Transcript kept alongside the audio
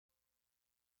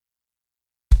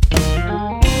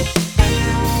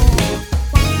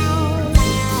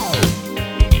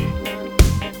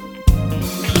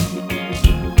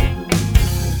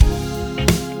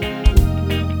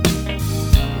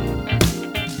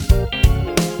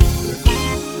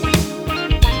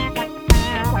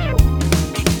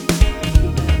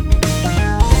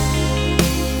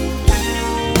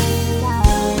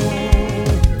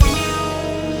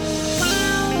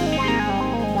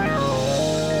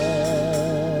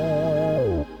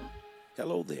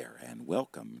Hello there, and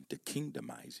welcome to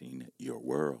Kingdomizing Your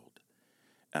World.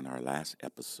 In our last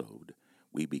episode,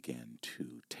 we began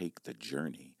to take the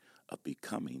journey of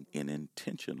becoming an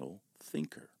intentional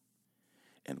thinker.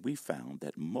 And we found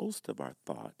that most of our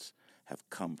thoughts have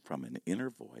come from an inner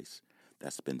voice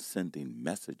that's been sending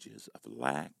messages of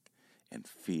lack and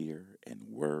fear and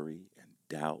worry and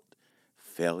doubt,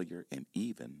 failure, and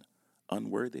even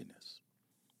unworthiness.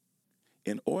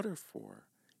 In order for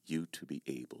you to be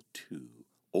able to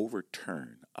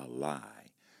overturn a lie,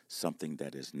 something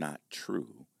that is not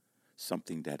true,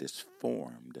 something that is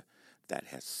formed, that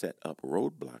has set up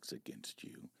roadblocks against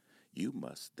you, you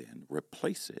must then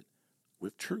replace it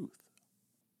with truth.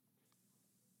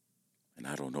 And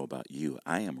I don't know about you,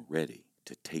 I am ready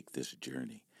to take this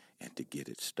journey and to get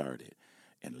it started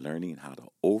and learning how to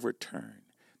overturn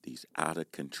these out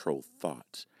of control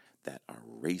thoughts that are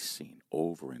racing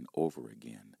over and over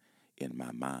again in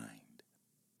my mind,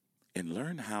 and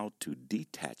learn how to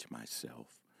detach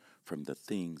myself from the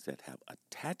things that have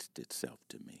attached itself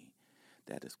to me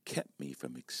that has kept me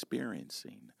from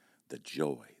experiencing the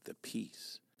joy, the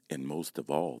peace, and most of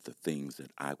all, the things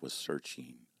that I was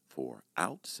searching for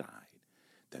outside,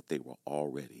 that they were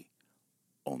already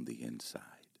on the inside.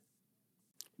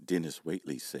 Dennis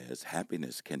Waitley says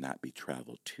happiness cannot be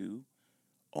traveled to,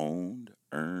 owned,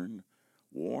 earned,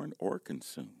 worn, or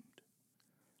consumed.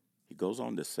 He goes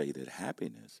on to say that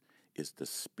happiness is the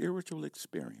spiritual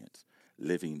experience,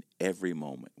 living every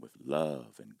moment with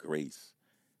love and grace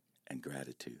and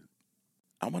gratitude.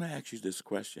 I want to ask you this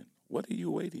question. What are you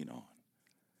waiting on?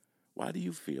 Why do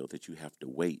you feel that you have to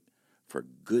wait for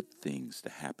good things to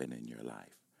happen in your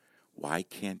life? Why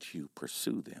can't you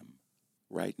pursue them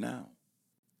right now?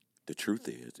 The truth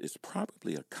is, it's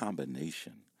probably a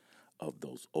combination of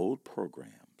those old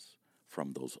programs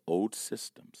from those old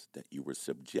systems that you were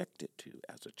subjected to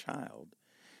as a child,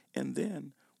 and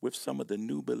then with some of the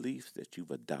new beliefs that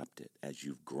you've adopted as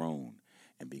you've grown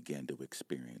and began to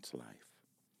experience life.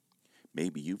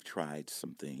 Maybe you've tried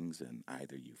some things and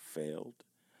either you failed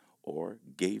or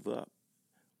gave up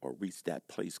or reached that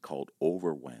place called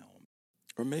overwhelm.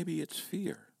 Or maybe it's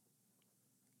fear.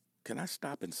 Can I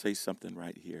stop and say something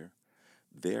right here?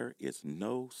 There is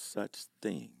no such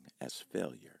thing as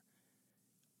failure,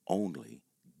 only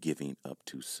giving up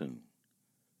too soon.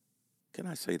 Can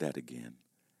I say that again?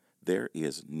 There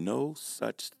is no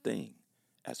such thing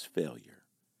as failure.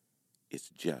 It's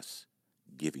just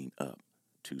giving up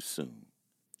too soon.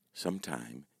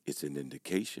 Sometimes it's an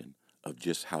indication of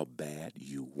just how bad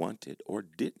you wanted or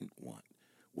didn't want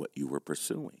what you were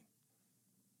pursuing.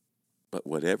 But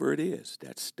whatever it is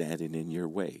that's standing in your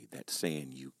way, that's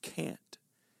saying you can't,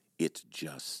 it's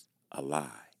just a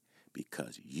lie,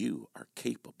 because you are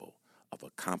capable of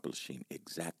accomplishing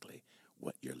exactly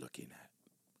what you're looking at.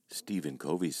 Stephen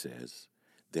Covey says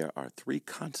there are three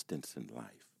constants in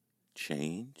life: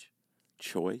 change,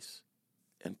 choice,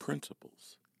 and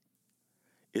principles.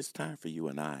 It's time for you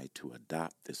and I to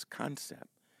adopt this concept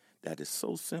that is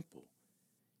so simple.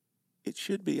 It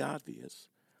should be obvious,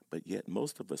 but yet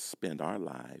most of us spend our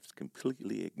lives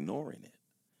completely ignoring it.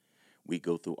 We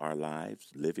go through our lives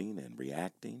living and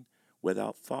reacting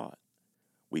without thought.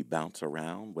 We bounce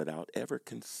around without ever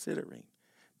considering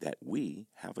that we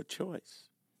have a choice.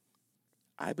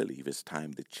 I believe it's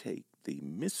time to take the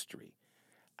mystery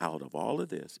out of all of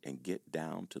this and get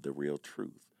down to the real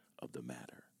truth of the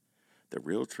matter. The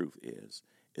real truth is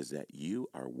that you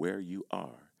are where you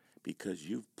are because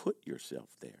you've put yourself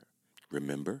there.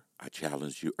 Remember, I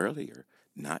challenged you earlier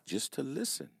not just to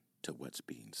listen to what's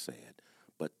being said,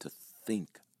 but to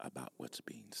think about what's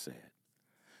being said.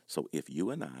 So if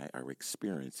you and I are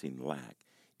experiencing lack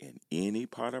in any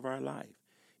part of our life,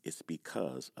 it's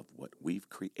because of what we've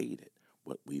created,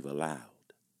 what we've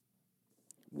allowed.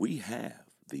 We have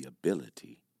the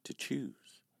ability to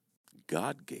choose.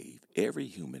 God gave every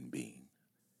human being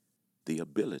the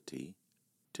ability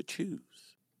to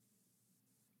choose.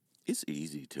 It's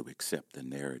easy to accept the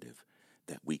narrative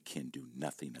that we can do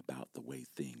nothing about the way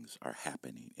things are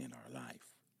happening in our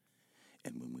life.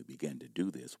 And when we begin to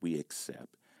do this, we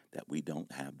accept that we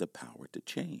don't have the power to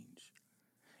change.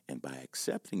 And by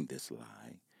accepting this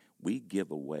lie, we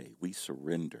give away, we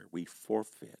surrender, we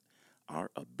forfeit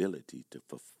our ability to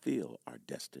fulfill our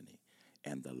destiny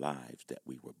and the lives that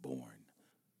we were born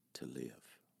to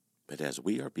live. But as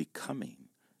we are becoming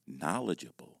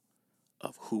knowledgeable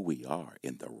of who we are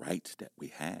and the rights that we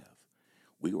have,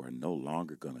 we are no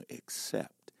longer going to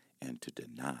accept and to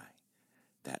deny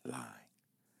that lie,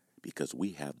 because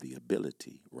we have the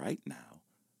ability right now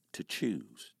to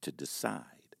choose, to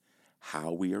decide how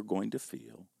we are going to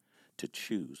feel, to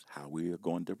choose how we are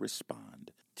going to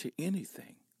respond to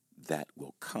anything that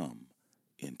will come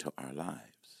into our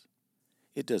lives.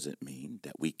 It doesn't mean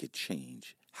that we could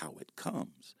change how it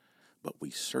comes, but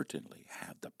we certainly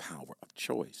have the power of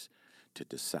choice to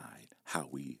decide how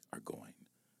we are going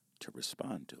to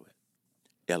respond to it.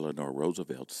 Eleanor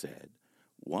Roosevelt said,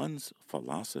 "One's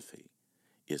philosophy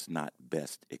is not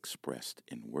best expressed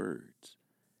in words,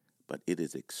 but it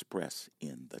is expressed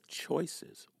in the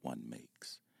choices one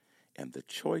makes, and the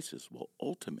choices will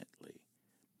ultimately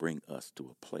bring us to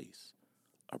a place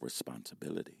of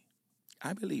responsibility."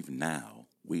 I believe now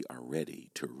we are ready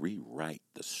to rewrite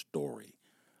the story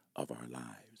of our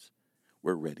lives.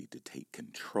 We're ready to take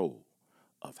control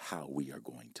of how we are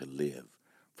going to live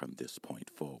from this point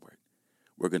forward.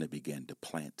 We're going to begin to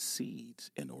plant seeds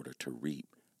in order to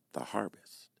reap the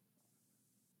harvest.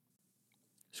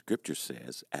 Scripture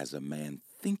says, "As a man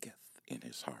thinketh in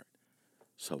his heart,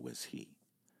 so is he."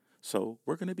 So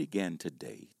we're going to begin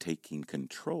today taking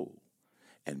control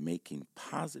and making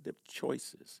positive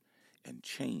choices and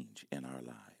change in our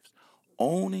lives,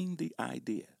 owning the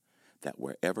idea that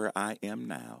wherever I am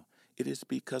now, it is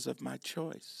because of my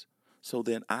choice. So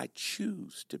then I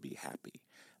choose to be happy.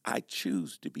 I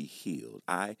choose to be healed.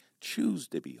 I choose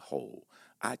to be whole.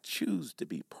 I choose to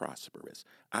be prosperous.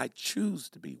 I choose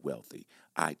to be wealthy.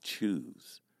 I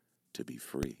choose to be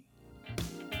free.